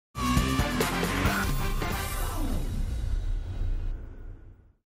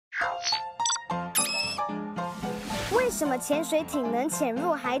什么潜水艇能潜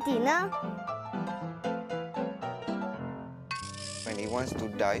入海底呢？ When it wants to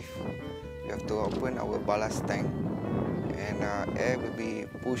dive, we have to open our ballast tank, and air will be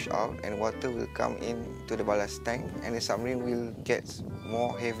pushed out, and water will come into the ballast tank, and the submarine will get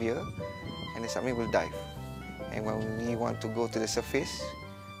more heavier, and the submarine will dive. And when we want to go to the surface,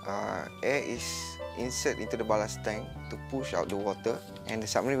 air is inserted into the ballast tank to push out the water, and the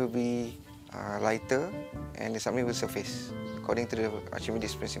submarine will be lighter, and the submarine will surface, according to the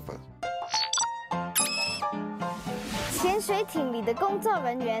Archimedes principle. 潜水艇里的工作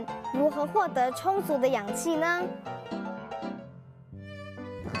人员如何获得充足的氧气呢？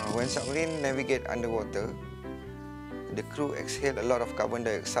 When submarine navigate underwater, the crew exhale a lot of carbon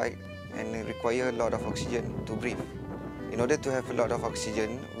dioxide and require a lot of oxygen to breathe. In order to have a lot of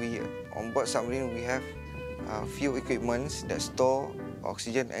oxygen, on board submarine we have few equipments that store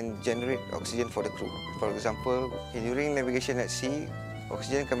oxygen and generate oxygen for the crew. For example, during navigation at sea,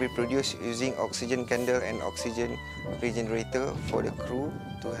 oxygen can be produced using oxygen candle and oxygen regenerator for the crew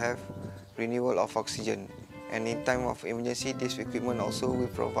to have renewal of oxygen. And in time of emergency, this equipment also will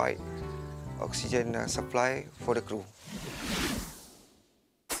provide oxygen supply for the crew.